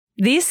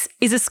This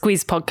is a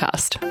Squiz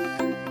podcast.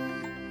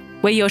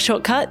 We're your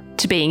shortcut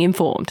to being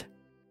informed.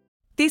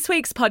 This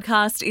week's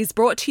podcast is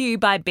brought to you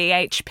by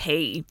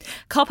BHP.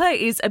 Copper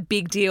is a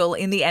big deal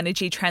in the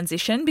energy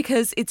transition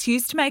because it's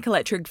used to make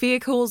electric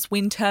vehicles,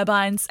 wind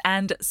turbines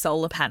and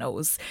solar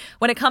panels.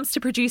 When it comes to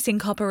producing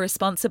copper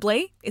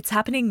responsibly, it's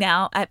happening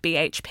now at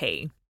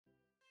BHP.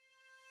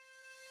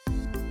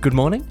 Good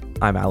morning,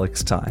 I'm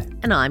Alex Ty.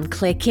 And I'm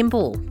Claire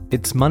Kimball.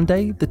 It's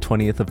Monday, the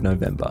 20th of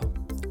November.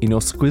 In your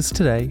Squiz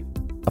today,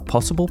 a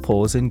possible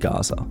pause in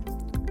Gaza,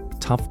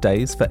 tough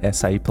days for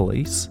SA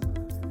police,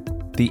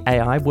 the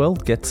AI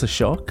world gets a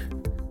shock,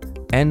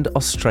 and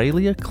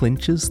Australia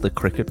clinches the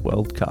Cricket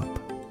World Cup.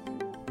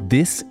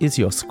 This is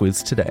your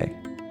Squiz today.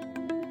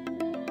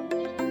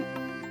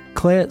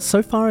 Claire,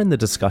 so far in the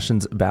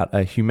discussions about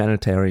a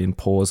humanitarian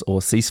pause or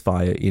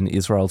ceasefire in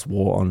Israel's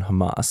war on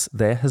Hamas,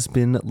 there has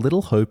been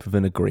little hope of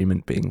an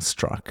agreement being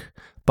struck.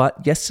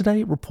 But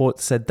yesterday,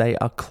 reports said they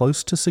are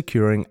close to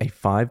securing a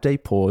 5-day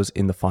pause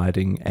in the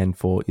fighting and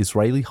for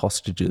Israeli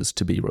hostages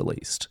to be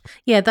released.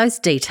 Yeah, those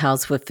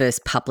details were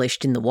first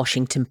published in the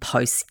Washington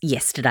Post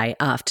yesterday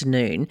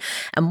afternoon.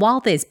 And while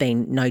there's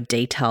been no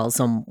details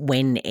on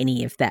when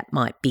any of that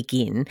might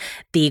begin,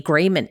 the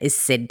agreement is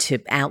said to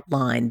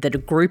outline that a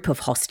group of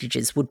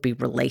hostages would be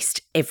released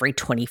every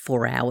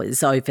 24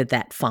 hours over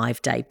that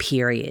 5-day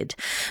period.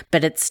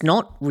 But it's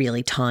not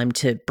really time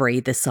to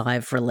breathe a sigh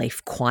of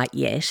relief quite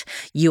yet.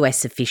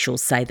 US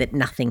officials say that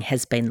nothing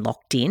has been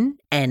locked in,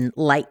 and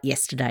late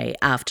yesterday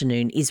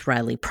afternoon,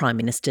 Israeli Prime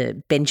Minister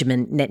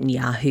Benjamin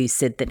Netanyahu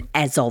said that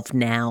as of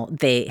now,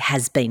 there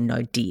has been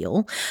no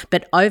deal.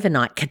 But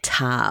overnight,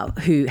 Qatar,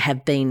 who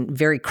have been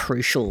very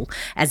crucial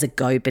as a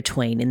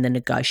go-between in the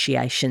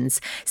negotiations,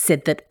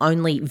 said that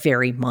only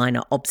very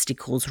minor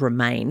obstacles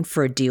remain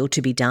for a deal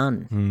to be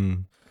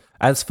done.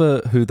 As for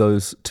who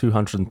those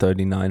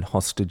 239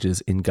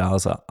 hostages in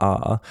Gaza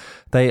are,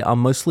 they are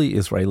mostly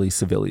Israeli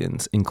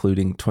civilians,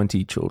 including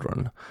 20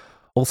 children.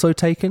 Also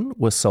taken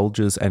were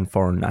soldiers and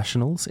foreign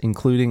nationals,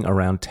 including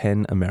around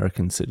 10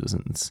 American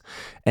citizens.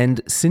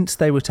 And since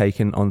they were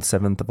taken on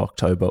 7th of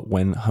October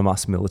when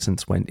Hamas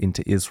militants went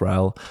into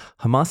Israel,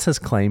 Hamas has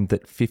claimed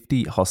that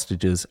 50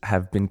 hostages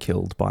have been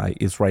killed by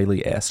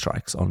Israeli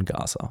airstrikes on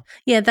Gaza.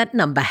 Yeah, that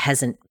number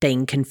hasn't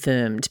been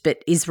confirmed,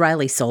 but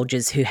Israeli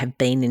soldiers who have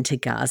been into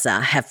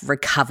Gaza have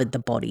recovered the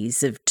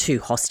bodies of 2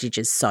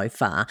 hostages so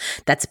far.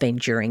 That's been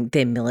during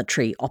their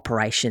military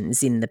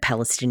operations in the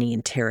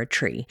Palestinian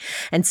territory.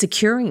 And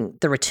securing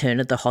the return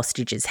of the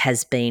hostages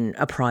has been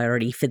a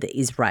priority for the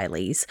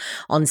Israelis.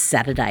 On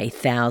Saturday,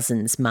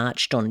 thousands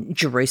marched on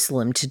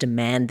Jerusalem to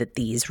demand that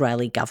the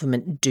Israeli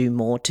government do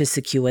more to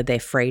secure their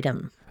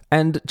freedom.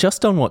 And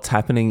just on what's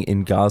happening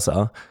in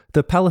Gaza,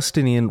 the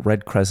Palestinian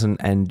Red Crescent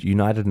and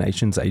United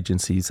Nations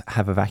agencies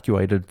have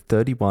evacuated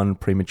 31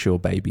 premature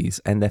babies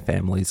and their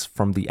families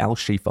from the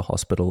Al-Shifa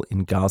hospital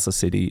in Gaza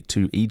City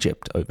to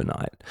Egypt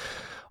overnight.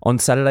 On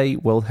Saturday,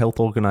 World Health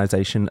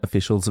Organization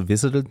officials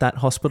visited that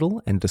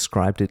hospital and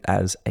described it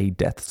as a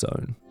death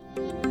zone.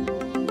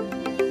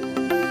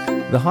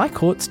 The High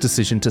Court's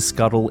decision to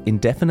scuttle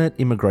indefinite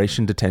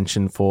immigration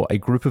detention for a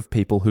group of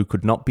people who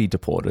could not be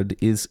deported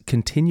is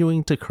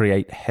continuing to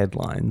create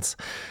headlines.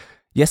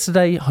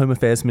 Yesterday, Home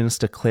Affairs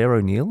Minister Claire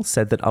O'Neill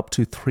said that up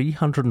to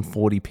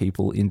 340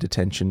 people in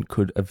detention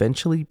could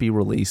eventually be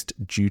released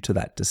due to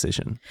that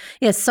decision.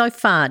 Yes, so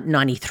far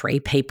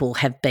 93 people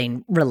have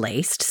been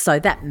released, so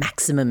that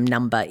maximum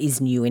number is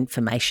new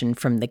information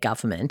from the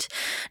government.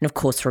 And of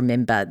course,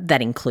 remember,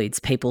 that includes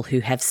people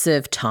who have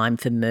served time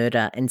for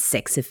murder and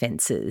sex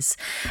offences.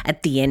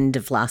 At the end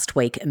of last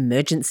week,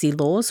 emergency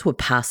laws were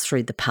passed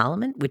through the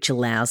Parliament, which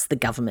allows the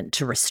government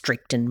to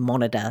restrict and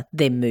monitor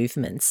their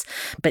movements.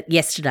 But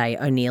yesterday,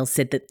 O'Neill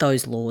said that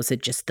those laws are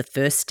just the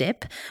first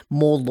step.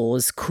 More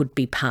laws could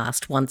be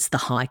passed once the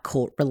High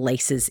Court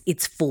releases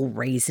its full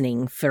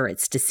reasoning for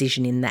its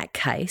decision in that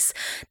case.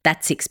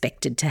 That's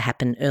expected to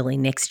happen early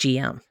next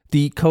year.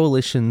 The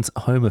Coalition's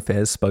Home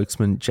Affairs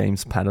spokesman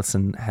James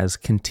Patterson has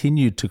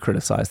continued to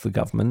criticise the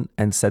government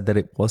and said that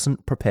it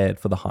wasn't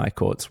prepared for the High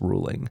Court's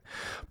ruling.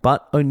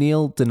 But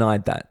O'Neill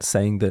denied that,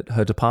 saying that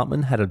her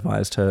department had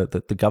advised her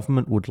that the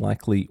government would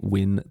likely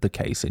win the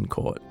case in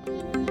court.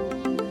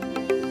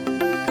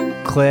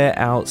 Claire,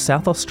 our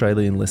South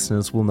Australian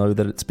listeners will know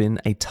that it's been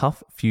a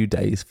tough few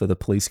days for the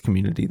police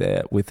community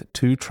there, with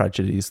 2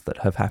 tragedies that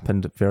have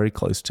happened very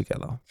close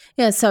together.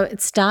 Yeah, so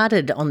it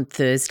started on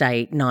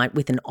Thursday night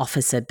with an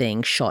officer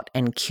being shot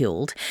and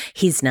killed.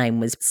 His name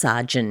was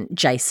Sergeant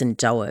Jason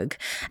Doeg.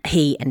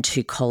 He and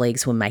 2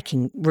 colleagues were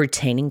making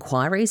routine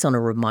inquiries on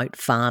a remote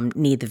farm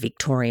near the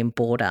Victorian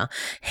border.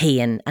 He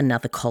and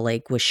another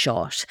colleague were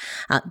shot.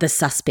 The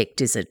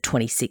suspect is a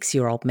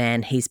 26-year-old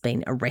man. He's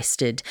been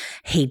arrested.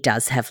 He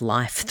does have life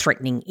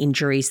life-threatening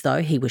injuries,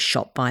 though. He was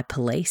shot by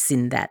police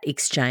in that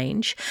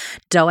exchange.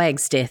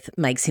 Doag's death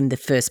makes him the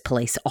first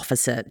police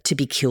officer to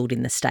be killed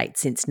in the state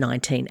since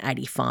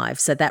 1985,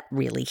 so that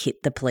really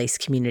hit the police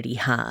community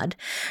hard.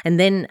 And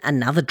then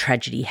another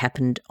tragedy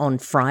happened on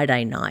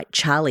Friday night.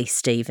 Charlie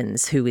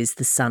Stevens, who is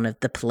the son of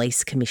the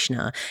police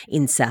commissioner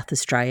in South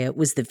Australia,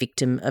 was the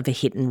victim of a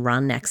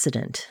hit-and-run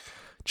accident.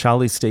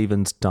 Charlie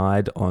Stevens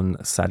died on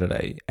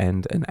Saturday,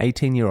 and an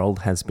 18-year-old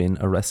has been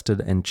arrested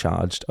and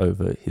charged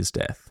over his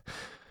death.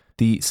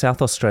 The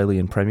South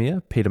Australian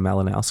Premier, Peter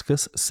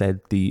Malinauskas,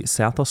 said the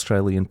South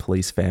Australian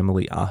police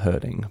family are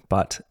hurting,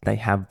 but they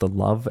have the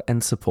love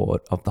and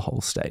support of the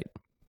whole state.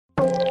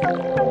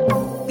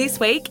 This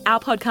week, our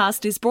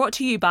podcast is brought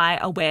to you by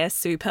Aware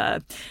Super.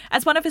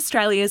 As one of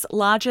Australia's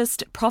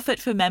largest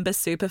profit-for-member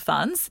super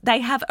funds, they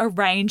have a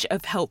range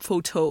of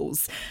helpful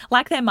tools,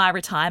 like their My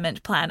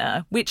Retirement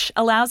Planner, which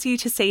allows you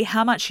to see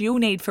how much you'll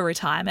need for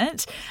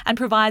retirement and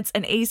provides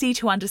an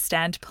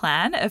easy-to-understand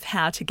plan of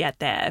how to get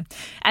there.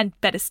 And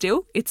better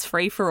still, it's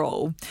free for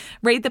all.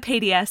 Read the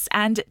PDS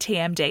and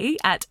TMD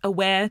at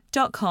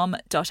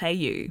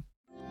aware.com.au.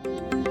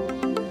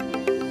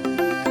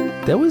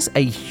 There was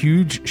a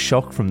huge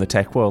shock from the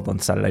tech world on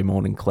Saturday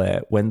morning,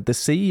 Claire, when the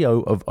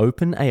CEO of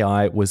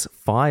OpenAI was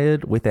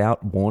fired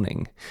without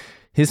warning.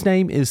 His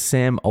name is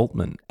Sam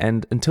Altman,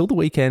 and until the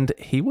weekend,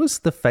 he was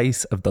the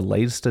face of the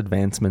latest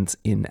advancements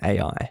in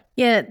AI.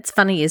 Yeah, it's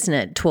funny, isn't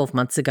it? 12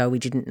 months ago, we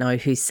didn't know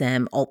who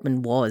Sam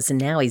Altman was,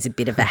 and now he's a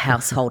bit of a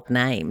household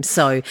name.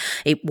 So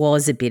it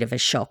was a bit of a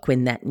shock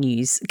when that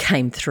news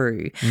came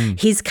through.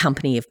 His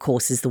company, of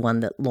course, is the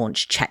one that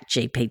launched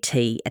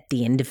ChatGPT at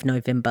the end of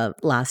November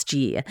last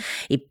year.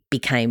 It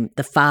became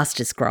the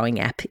fastest growing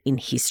app in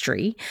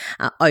history.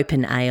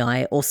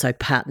 OpenAI also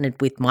partnered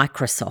with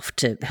Microsoft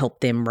to help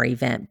them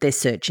revamp their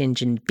search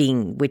engine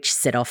Bing, which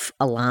set off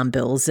alarm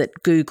bells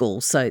at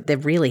Google. So they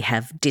really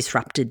have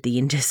disrupted the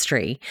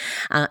industry.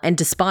 And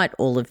despite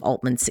all of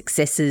Altman's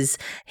successes,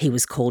 he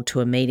was called to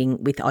a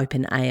meeting with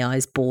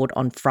OpenAI's board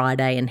on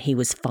Friday and he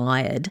was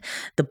fired.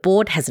 The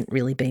board hasn't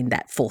really been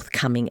that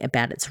forthcoming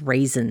about its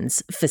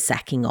reasons for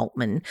sacking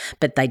Altman,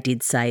 but they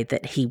did say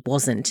that he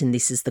wasn't, and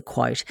this is the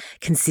quote,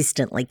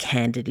 consistently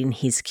candid in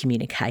his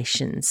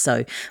communications.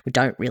 So we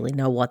don't really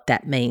know what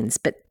that means,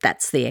 but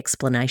that's the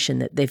explanation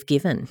that they've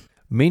given.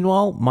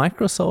 Meanwhile,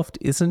 Microsoft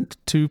isn't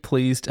too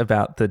pleased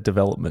about the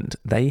development.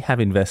 They have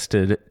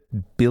invested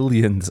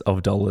billions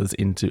of dollars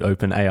into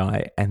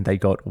OpenAI and they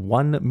got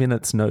 1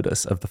 minute's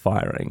notice of the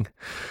firing.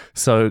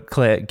 So,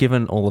 Claire,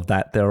 given all of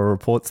that, there are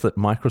reports that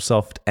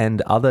Microsoft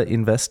and other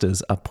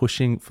investors are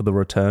pushing for the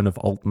return of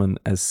Altman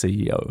as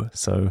CEO.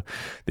 So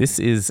this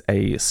is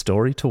a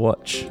story to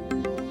watch.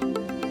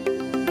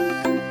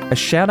 A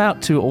shout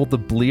out to all the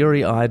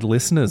bleary-eyed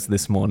listeners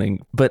this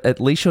morning, but at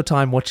least your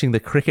time watching the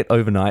cricket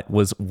overnight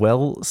was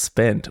well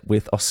spent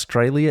with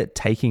Australia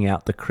taking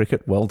out the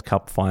Cricket World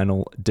Cup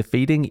final,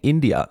 defeating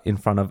India in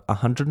front of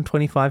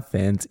 125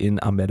 fans in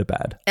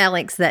Ahmedabad.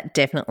 Alex, that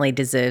definitely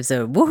deserves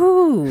a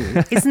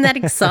woohoo. Isn't that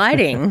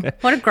exciting?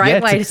 What a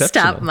great way to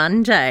start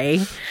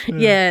Monday.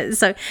 Yeah,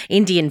 so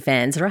Indian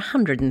fans, there are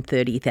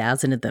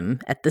 130,000 of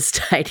them at the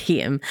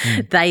stadium.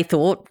 They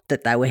thought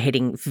that they were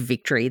heading for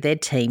victory. Their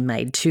team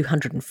made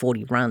 240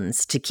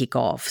 runs to kick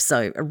off,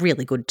 so a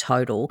really good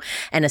total.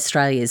 And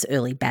Australia's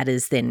early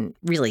batters then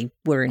really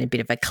were in a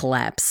bit of a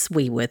collapse.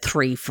 We were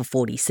 3 for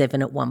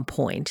 47 at one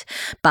point,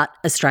 but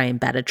Australian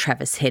batter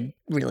Travis Head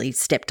really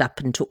stepped up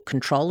and took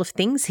control of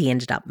things. He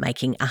ended up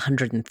making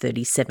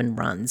 137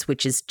 runs,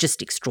 which is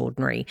just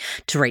extraordinary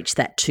to reach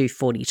that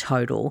 240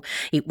 total.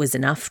 It was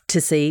enough to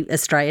see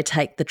Australia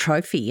take the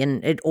trophy,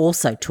 and it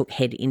also took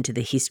Head into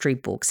the history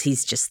books.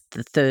 He's just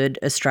the third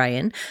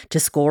Australian to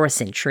score a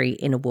century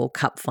in a World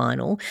Cup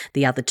final.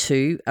 The other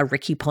two are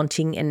Ricky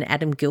Ponting and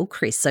Adam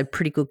Gilchrist, so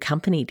pretty good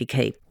company to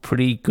keep.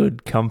 Pretty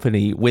good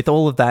company. With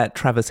all of that,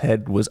 Travis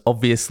Head was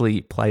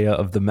obviously player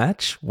of the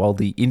match, while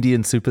the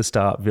Indian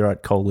superstar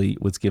Virat Kohli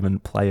was given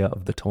player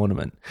of the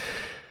tournament.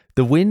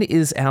 The win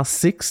is our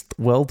 6th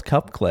World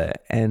Cup, Claire,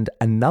 and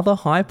another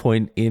high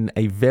point in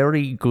a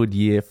very good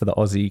year for the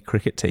Aussie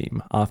cricket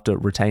team after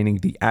retaining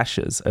the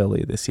Ashes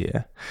earlier this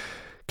year.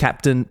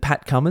 Captain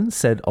Pat Cummins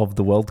said of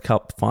the World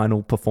Cup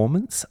final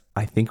performance,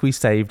 "I think we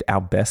saved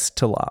our best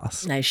to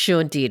last." They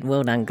sure did.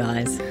 Well done,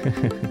 guys.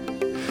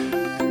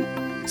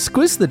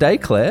 Squiz the day,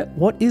 Claire.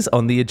 What is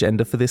on the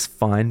agenda for this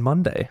fine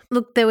Monday?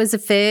 Look, there was a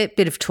fair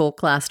bit of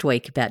talk last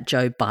week about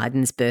Joe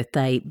Biden's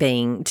birthday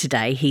being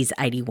today. He's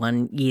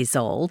 81 years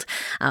old.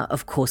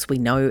 Of course, we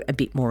know a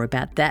bit more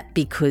about that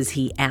because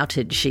he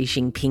outed Xi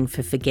Jinping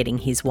for forgetting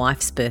his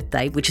wife's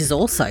birthday, which is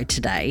also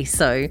today.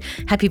 So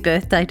happy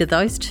birthday to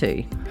those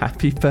two.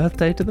 Happy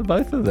birthday to the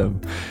both of them.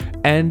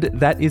 And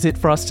that is it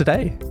for us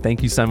today.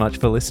 Thank you so much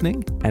for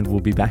listening, and we'll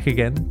be back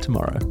again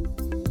tomorrow.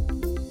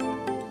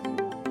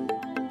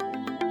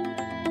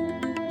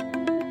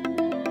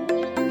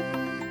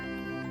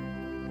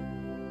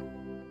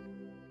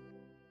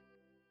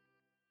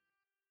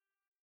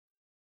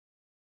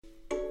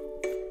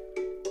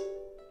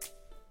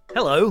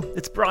 Hello,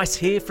 it's Bryce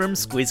here from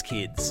Squiz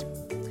Kids.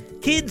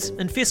 Kids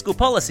and fiscal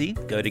policy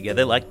go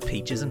together like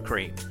peaches and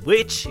cream,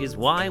 which is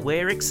why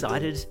we're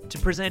excited to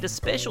present a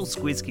special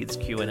Squiz Kids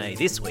Q&A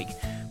this week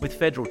with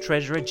Federal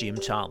Treasurer Jim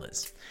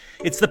Chalmers.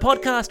 It's the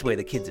podcast where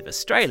the kids of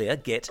Australia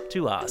get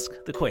to ask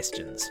the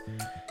questions.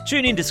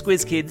 Tune in to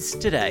Squiz Kids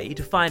today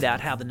to find out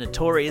how the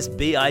notorious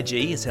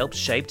BIG has helped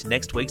shape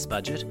next week's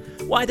budget,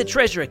 why the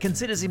Treasurer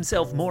considers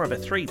himself more of a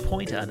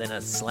three-pointer than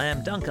a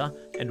slam dunker,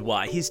 and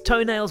why his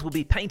toenails will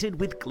be painted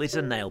with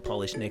glitter nail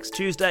polish next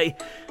Tuesday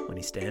when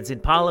he stands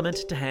in Parliament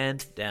to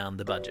hand down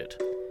the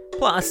budget.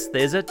 Plus,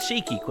 there's a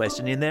cheeky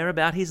question in there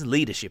about his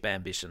leadership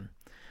ambition.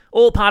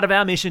 All part of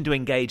our mission to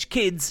engage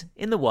kids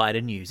in the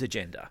wider news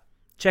agenda.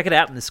 Check it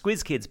out in the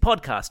Squiz Kids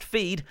podcast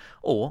feed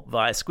or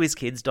via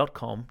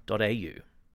squizkids.com.au.